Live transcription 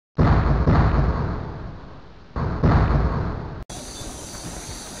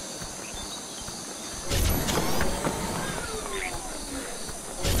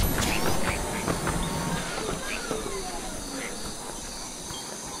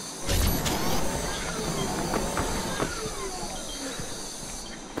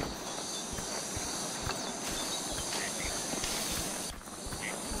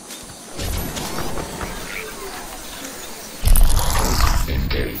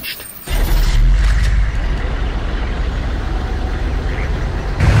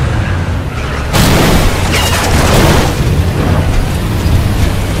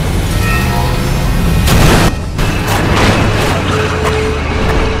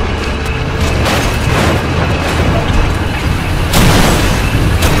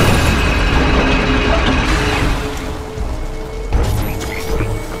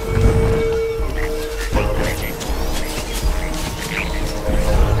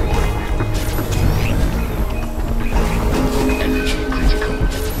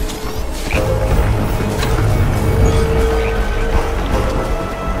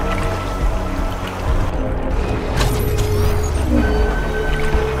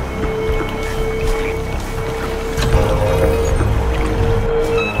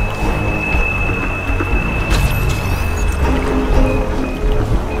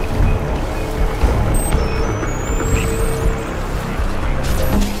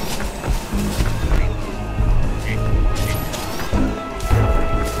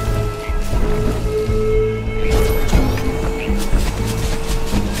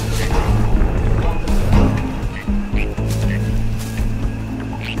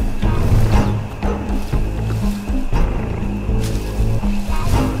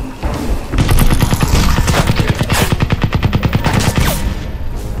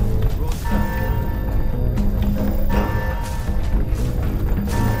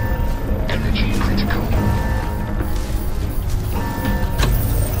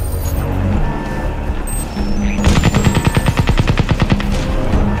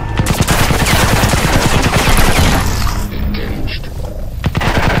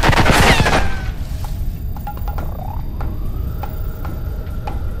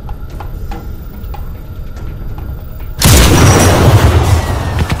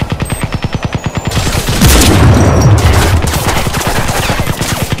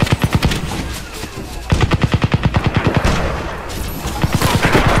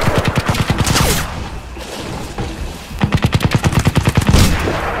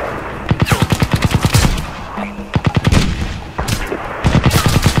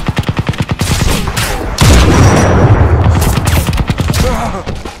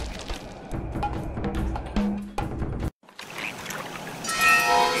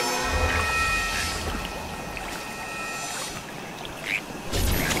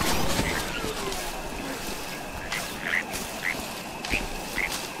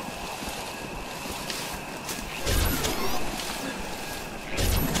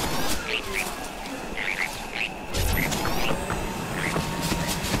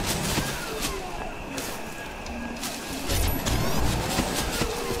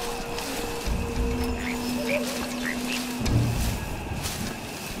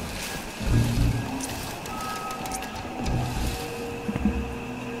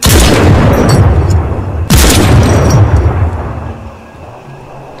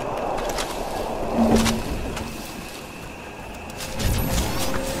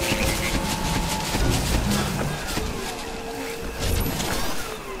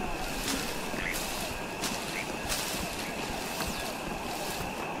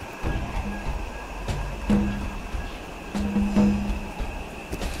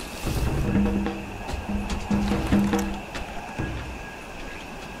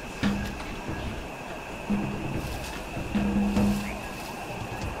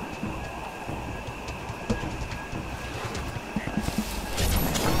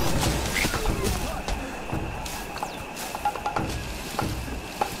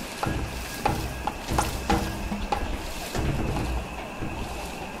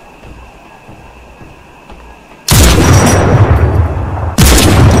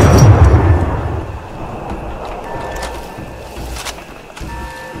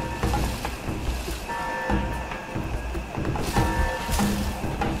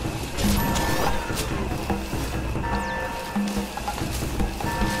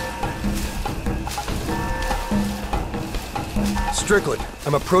Strickland.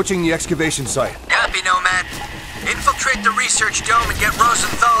 I'm approaching the excavation site. Copy, Nomad. Infiltrate the research dome and get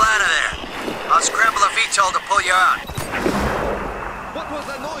Rosenthal out of there. I'll scramble a VTOL to pull you out. What was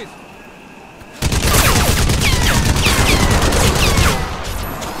that noise?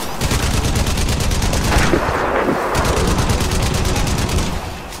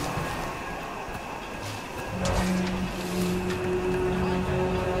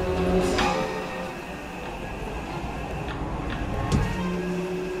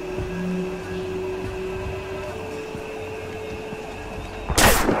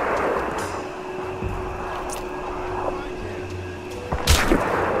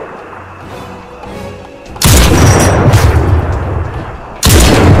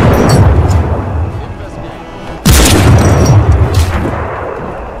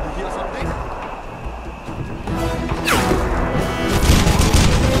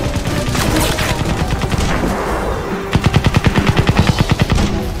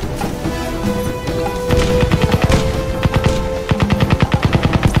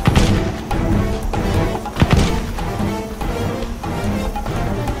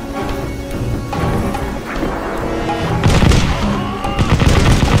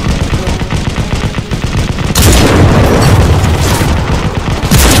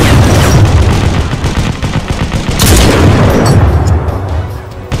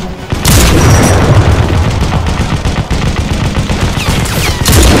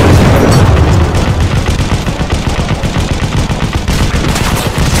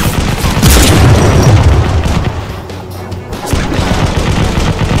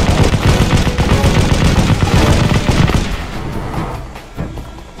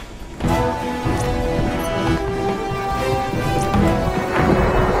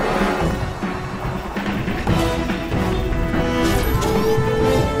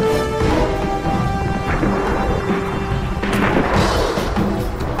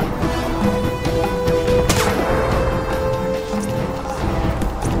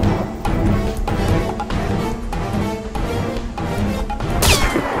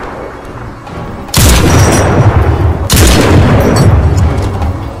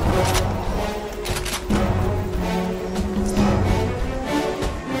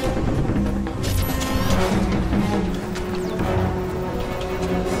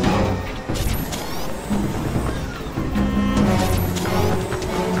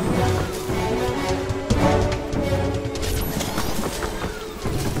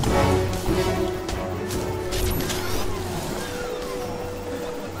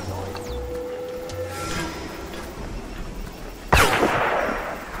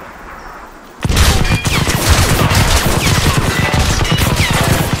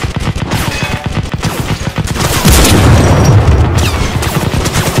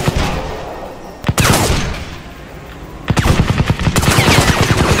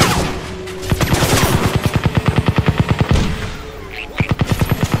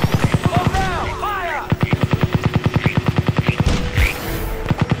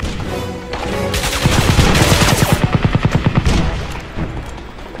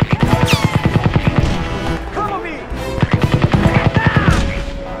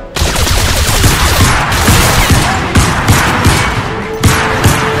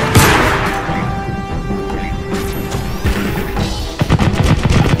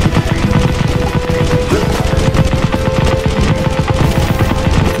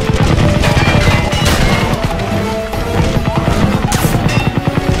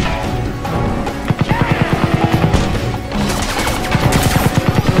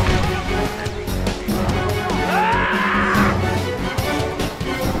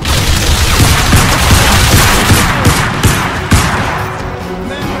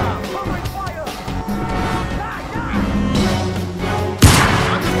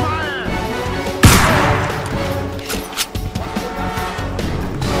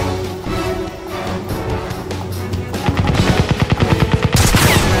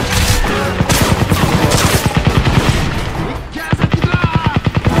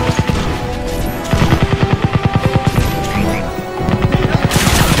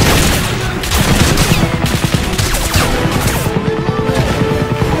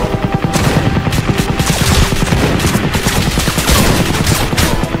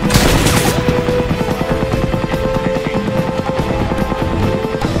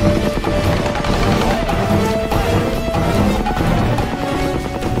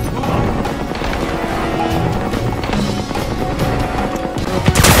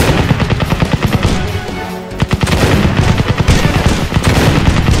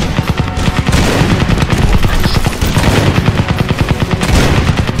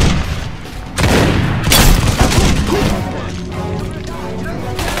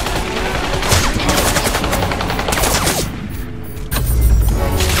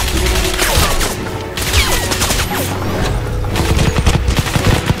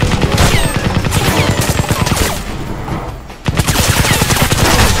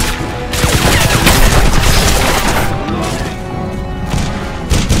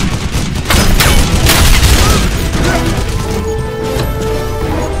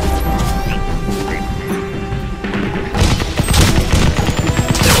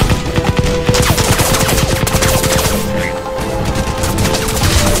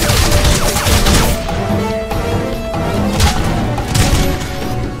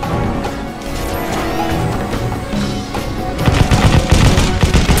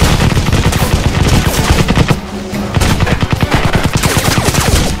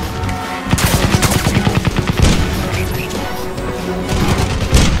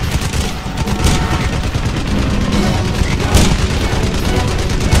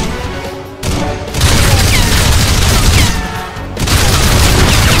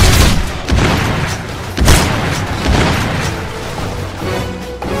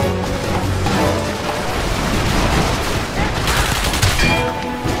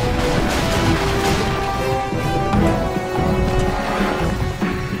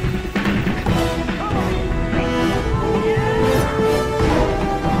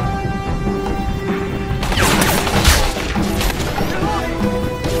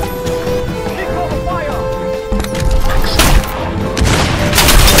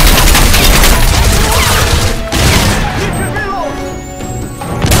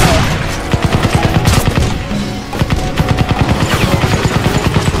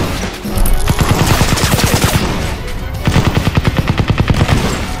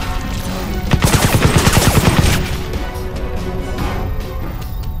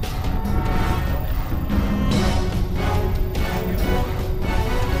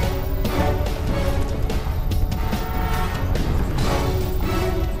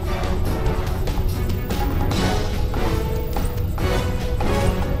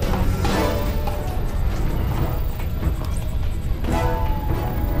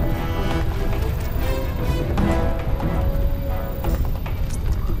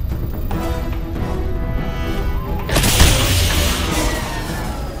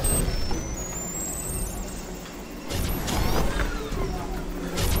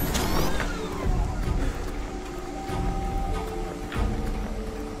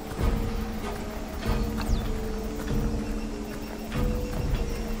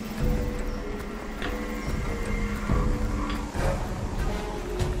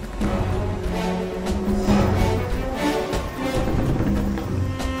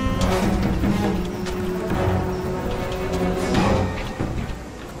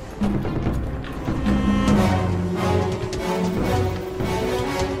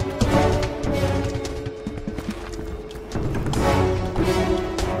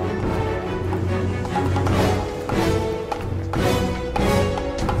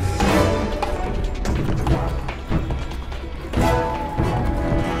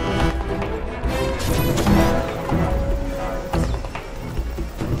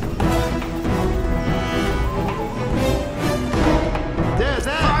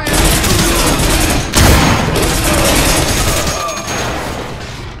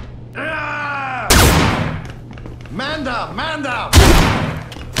 Man down! Man down!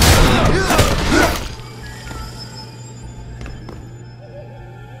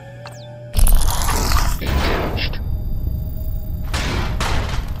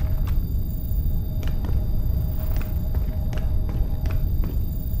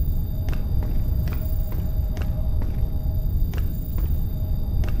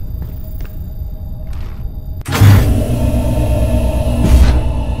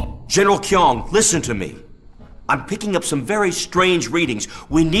 General Kyong, listen to me. I'm picking up some very strange readings.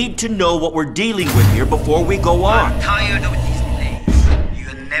 We need to know what we're dealing with here before we go on. I'm tired of these days.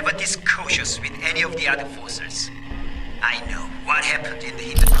 You're never this cautious with any of the other forces. I know what happened in the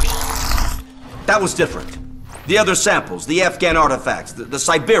Hindukush. That was different. The other samples, the Afghan artifacts, the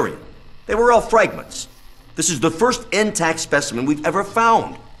Siberian, they were all fragments. This is the first intact specimen we've ever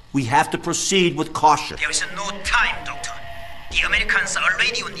found. We have to proceed with caution. There is no time, Doctor. The Americans are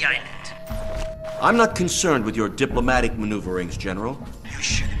already on the island. I'm not concerned with your diplomatic maneuverings, General. You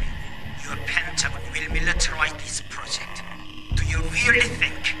should be. Your Pentagon will militarize this project. Do you really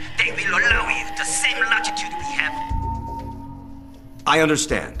think they will allow you the same latitude we have? I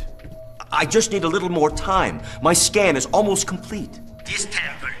understand. I just need a little more time. My scan is almost complete. This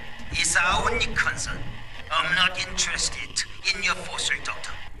temple is our only concern. I'm not interested in your fossil, Doctor.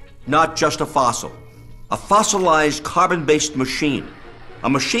 Not just a fossil. A fossilized carbon-based machine. A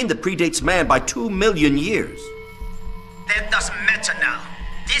machine that predates man by 2 million years. That doesn't matter now.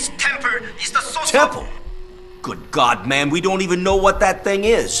 This temple is the source Temple? Good God, man, we don't even know what that thing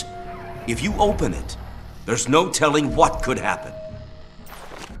is. If you open it, there's no telling what could happen.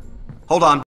 Hold on.